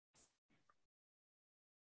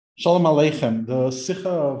Shalom Aleichem. The Sikha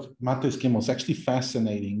of Matis Gimel is actually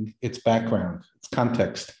fascinating. Its background, its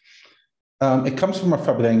context. It comes from a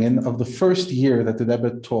Farbrengen of the first year that the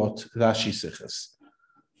Rebbe taught Rashi Sikhas.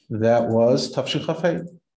 That was Tafshin Chafei,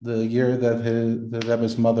 the year that the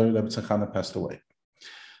Rebbe's mother, Rebbe Tzachana, passed away.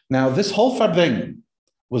 Now, this whole Farbrengen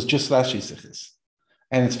was just Rashi Sikhas.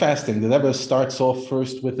 And it's fascinating. The Rebbe starts off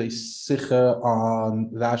first with a Sikha on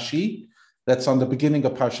Rashi that's on the beginning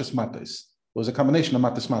of Parshas Matis. It was a combination of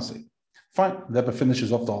Matis Masei. Fine. The Rebbe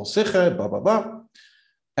finishes off the whole Sikha, blah, blah, blah.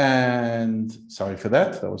 And sorry for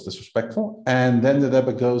that was disrespectful. And then the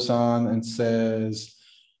Rebbe goes on and says,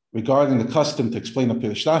 regarding the custom to explain a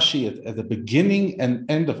Pirish Rashi at the beginning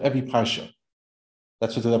and end of every Parsha.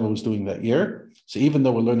 That's what the Rebbe was doing that year. So even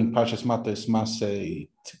though we're learning Parshas Matis Masei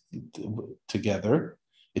together,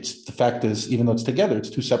 the fact is, even though it's together, it's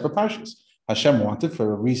two separate Parshas. Hashem wanted,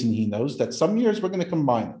 for a reason he knows, that some years we're going to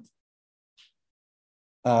combine it.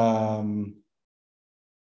 And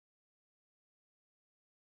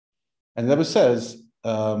the Rebbe says,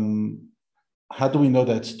 how do we know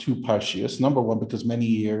that it's two parshias? Number one, because many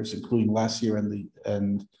years, including last year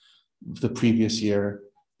and the previous year,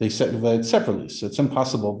 they separated separately. So it's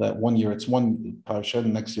impossible that one year it's one parsha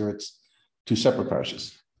and next year it's two separate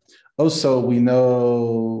parshas. Also, we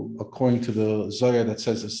know, according to the Zohar, that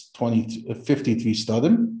says it's 53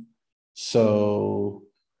 stadim. So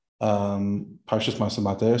Parshas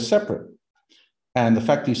Masamata are separate. And the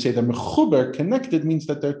fact that you say they're mechuber, connected, means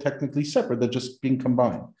that they're technically separate. They're just being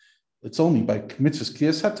combined. It's only by mitzvahs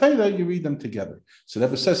kriyas hatayra you read them together. So the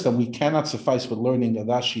Rebbe says that we cannot suffice with learning a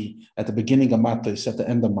Rashi at the beginning of Matis, at the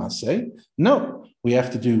end of Masei. No, we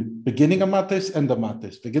have to do beginning of Matis, end of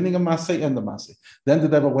Matis, beginning of Masei, end of Masei. Then the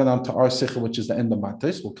Rebbe went on to our Sikha, which is the end of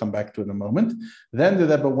Matis. We'll come back to it in a moment. Then the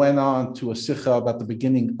Rebbe went on to a Sikha about the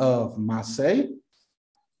beginning of Masei,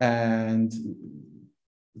 and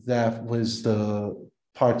that was the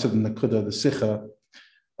parts of the Nakuda, the Sikha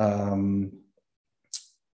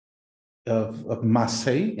of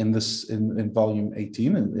Masei in volume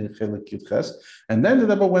 18 in Chelik Yud Ches. And then the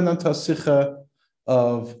Rebbe went on to a Sikha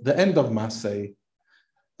of the end of Masei,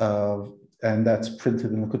 and that's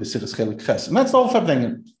printed in the Nakuda Sikhas Chelik Ches. And that's all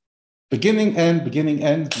Farbrengen. Beginning,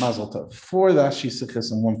 end, Mazel Tov. 4 Rashi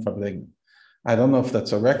Sikhas and 1 Farbrengen. I don't know if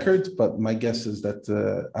that's a record, but my guess is that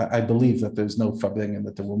I believe that there's no Farbrengen,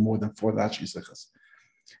 that there were more than 4 Rashi Sikhas.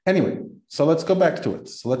 Anyway, so let's go back to it.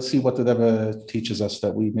 So let's see what the Rebbe teaches us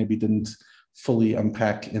that we maybe didn't fully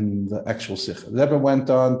unpack in the actual Sikha. The Rebbe went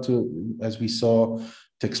on to, as we saw,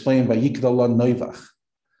 to explain by Yikdallah Noivach.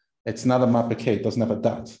 It's not a mapakeh, it doesn't have a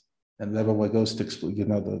dot. And the Rebbe goes to explain, the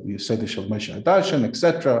Yisodish of Moshe Adarshan,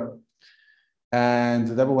 etc. And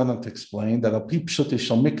the Rebbe went on to explain that a pipshut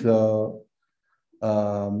shel mikra,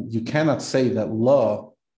 you cannot say that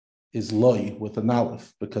la is loy with an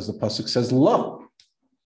aleph, because the pasuk says la.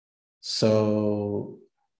 So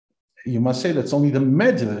you must say that's only the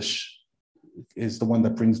medrash is the one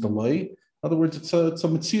that brings the loy. In other words, it's a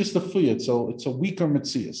metzias lefuya. It's a weaker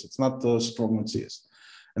metzias. It's not the strong metzias.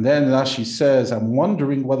 And then Rashi says, I'm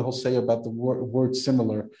wondering what he'll say about the word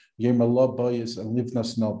similar, Yermalah bayis and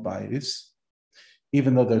livnas no bayis,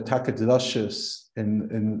 even though they're takadrashis in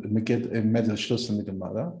Medrash and the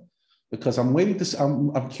Gemara, because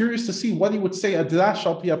I'm curious to see what he would say adrash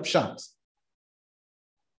al pi pshat.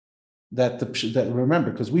 That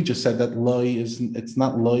remember, because we just said that loy it's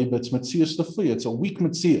not loy, but it's metzius lefuya. It's a weak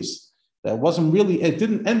metzius that wasn't really. It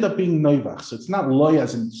didn't end up being noivach. So it's not loy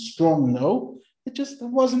as in strong no. It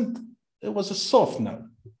wasn't. It was a soft no.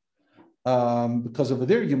 Because over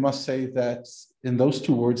there you must say that in those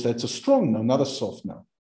 2 words that's a strong no, not a soft no.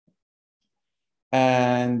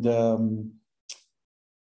 And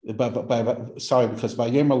because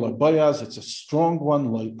Vayema Boyaz, it's a strong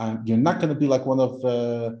one. You're not going to be like one of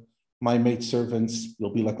my maidservants. You'll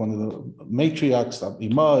be like one of the matriarchs of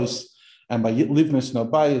Imais. And by Livnus no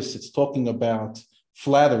bias, it's talking about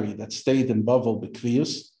flattery that stayed in Bavel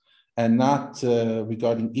Bekrius, and not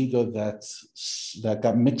regarding ego that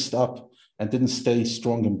got mixed up and didn't stay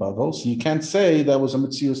strong in Bavel. So you can't say that was a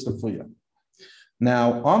Metzius Lefuya.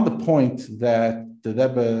 Now, on the point that the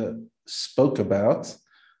Rebbe spoke about,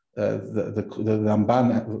 the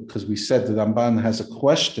Ramban, because we said the Ramban has a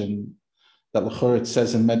question that L'chor it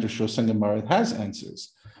says in Medrash Rosh Gemara, it has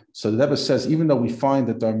answers. So the Rebbe says, even though we find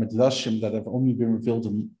that there are midrashim that have only been revealed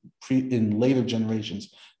in later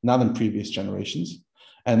generations, not in previous generations,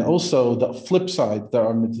 and also the flip side, there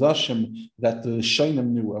are midrashim that the Shainim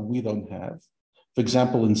knew and we don't have. For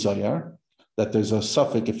example, in Zohar, that there's a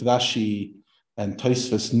suffix if Rashi And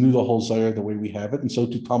Tosfos knew the whole Zohar the way we have it, and so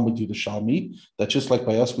too Talmud Yerushalmi. That just like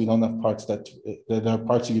by us, we don't have parts that there are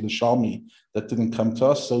parts of Yerushalmi that didn't come to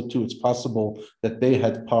us. So too, it's possible that they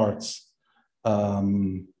had parts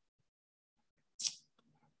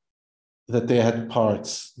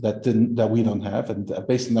that we don't have, and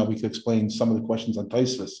based on that, we could explain some of the questions on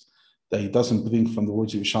Tosfos that he doesn't bring from the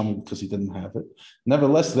words of Yerushalmi because he didn't have it.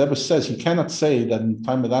 Nevertheless, the Rebbe says he cannot say that in the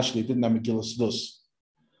time of Rashi they didn't have Megillah Sedus.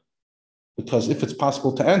 Because if it's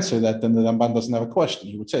possible to answer that, then the Ramban doesn't have a question.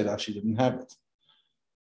 He would say that Rashi didn't have it.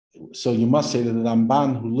 So you must say that the Ramban,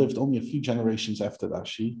 who lived only a few generations after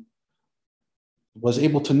Rashi, was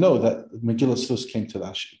able to know that Megillah Sedus came to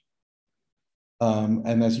Rashi.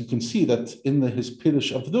 And as you can see that in his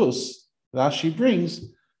Pirush of Dus, Rashi brings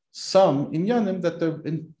some inyanim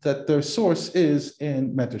that their source is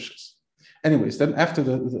in Medrashos. Anyways, then after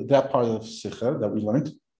that part of Sikha that we learned,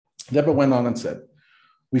 Rebbe went on and said,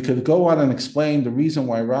 we could go on and explain the reason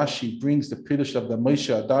why Rashi brings the Pirush of the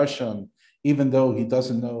Moshe Darshan, even though he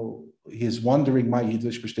doesn't know, he's wondering my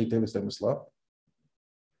Yiddish b'shtei tevis demisla,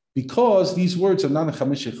 because these words are not in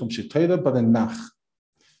Chamisha Chumshei Torah, but in Nach.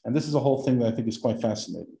 And this is a whole thing that I think is quite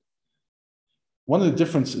fascinating. One of the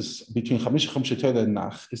differences between Chamisha Chumshei Torah and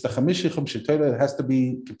Nach is the Chamisha Chumshei Torah has to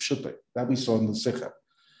be Kipshutei, that we saw in the Sikha.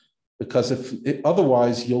 Because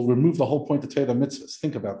otherwise, you'll remove the whole point of Torah mitzvahs.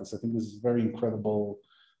 Think about this. I think this is very incredible.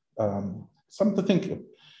 Something to think of.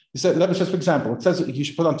 He said, let me just for example, it says that you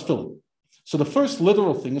should put on tefillin. So the first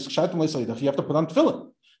literal thing is you have to put on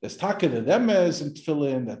tefillin. There's taked and remez and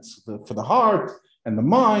tefillin, that's for the heart and the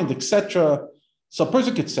mind, etc. So a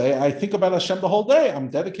person could say, I think about Hashem the whole day. I'm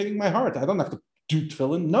dedicating my heart. I don't have to do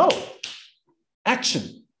tefillin. No.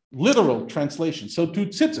 Action. Literal translation. So to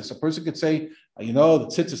tzitzis, a person could say, the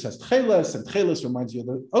tzitzis has tcheles, and tcheles reminds you of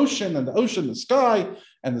the ocean, and the ocean, the sky,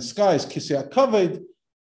 and the sky is kisei kavod.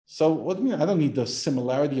 So what do you mean? I don't need the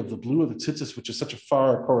similarity of the blue of the tzitzis, which is such a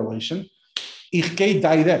far correlation. Ich gehe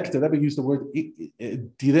direct. Did I ever use the word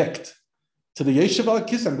direct? To the Yeshiv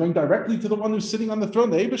al-Kis, I'm going directly to the one who's sitting on the throne,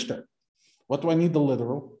 the Eibishter. What do I need the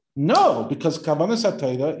literal? No, because Kavanas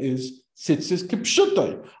HaTorah is tzitzis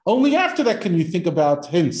kipshutai. Only after that can you think about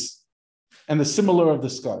hints and the similar of the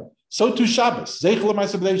sky. So too Shabbos, Zeichel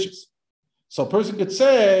L'Maaseh B'Reishis. So a person could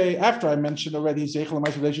say, after I mentioned already Zeichel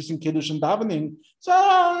L'Maaseh B'Reishis in Kiddush and Davening, so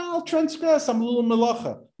I'll transgress, I'm a little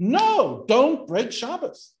melacha. No, don't break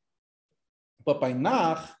Shabbos. But by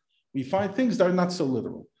Nach, we find things that are not so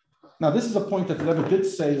literal. Now, this is a point that the Rebbe did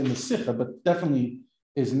say in the Sikha, but definitely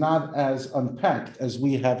is not as unpacked as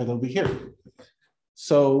we have it over here.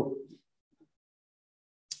 So,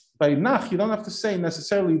 by Nach, you don't have to say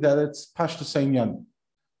necessarily that it's Pashto Seinyan.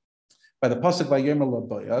 By the pasuk by Yemel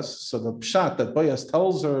Boyas, so the pshat that Boyas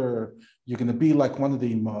tells her you're going to be like one of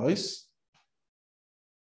the imais,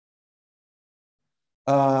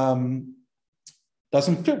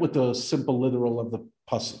 doesn't fit with the simple literal of the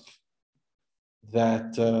pasuk.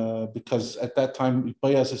 That because at that time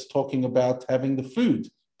Boyas is talking about having the food,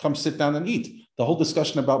 come sit down and eat. The whole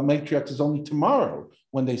discussion about matriarch is only tomorrow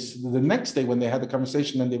the next day when they had the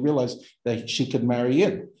conversation and they realized that she could marry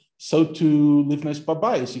in. So to Livnes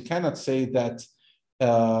Babayis, you cannot say that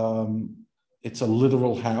it's a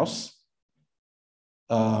literal house,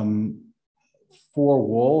 4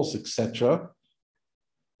 walls, etc.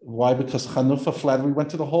 Why? Because Chanufa flattery went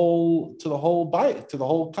to the whole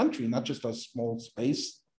country, not just a small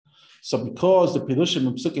space. So because the Pirushim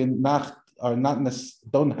and Psukim Nach are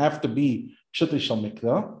don't have to be Pshuti Shal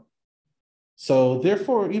Mikra. So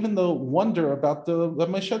therefore, even the wonder about the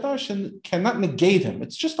Moshe Darshan cannot negate him.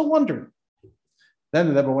 It's just a wonder. Then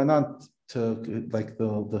the Rebbe went on to like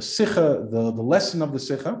the Sikha, the lesson of the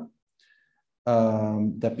Sikha,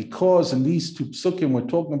 that because in these 2 psukim we're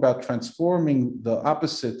talking about transforming the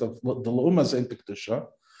opposite of the L'umaz into Kedusha,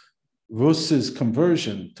 Rus's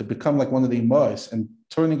conversion to become like one of the Imais and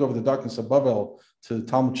turning over the darkness of Babel to the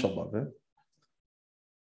Talmud Shel Babel.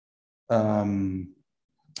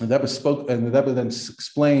 And the Rebbe spoke, and the Rebbe then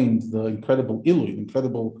explained the incredible ilui, the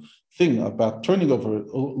incredible thing about turning over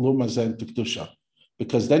L'umaz to Kedusha,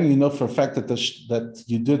 because then you know for a fact that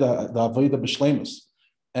you did the Avodah B'Shleimus.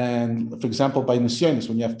 And for example, by Nisyonis,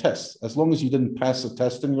 when you have tests, as long as you didn't pass a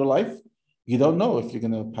test in your life, you don't know if you're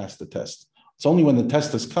going to pass the test. It's only when the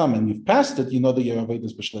test has come and you've passed it, you know that your Avodah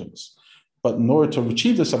is B'Shleimus. But in order to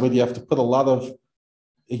achieve this Avodah, you have to put a lot of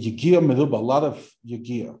Yigiyah Meruba, a lot of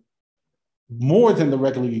Yigiyah, more than the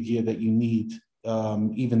regular Yigiyah that you need,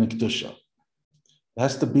 even in Kedusha. It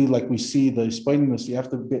has to be like we see the Ispainus, you have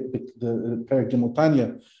to be the Perek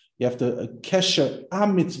Tanya, you have to kesher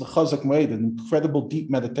amitz v'chazak moed, an incredible deep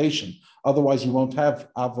meditation. Otherwise, you won't have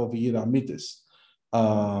ava v'yira amitis.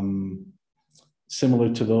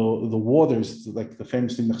 similar to the waters, like the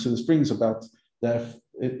famous thing Chassidus brings about that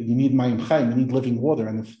you need mayim chaim, you need living water,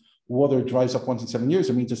 and if water dries up once in 7 years,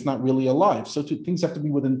 it means it's not really alive. So too, things have to be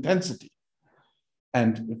with intensity.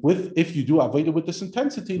 And if you do avodah with this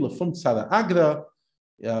intensity, lefum tzara agra,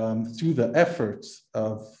 through the efforts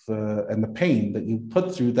of and the pain that you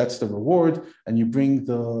put through, that's the reward, and you bring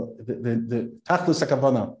the tachlis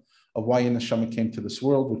hakavana of why an neshama came to this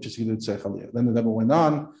world, which is Yilud Tzarech Aliyah. Then the Rebbe went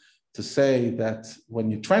on to say that when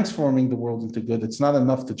you're transforming the world into good, it's not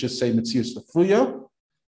enough to just say Metzius Lefuya,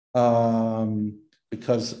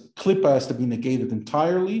 because Klippa has to be negated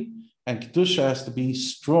entirely, and Kedusha has to be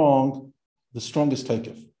strong, the strongest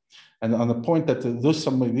takeoff. And on the point that the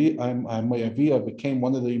Dusam Moyavia became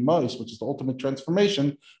one of the Imais, which is the ultimate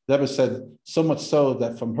transformation, the Rebbe said so much so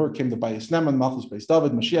that from her came the Bayis Neman, Malchus Beis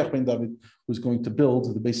David, Mashiach ben David, who's going to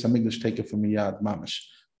build the Beis Hamikdash takeoff from Miyad Mamash.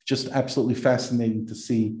 Just absolutely fascinating to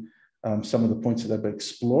see some of the points that I've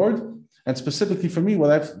explored. And specifically for me,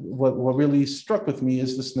 what really struck with me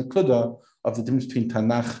is this nakuda of the difference between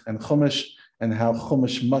Tanakh and Chumash, and how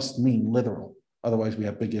Chumash must mean literal. Otherwise, we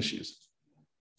have big issues.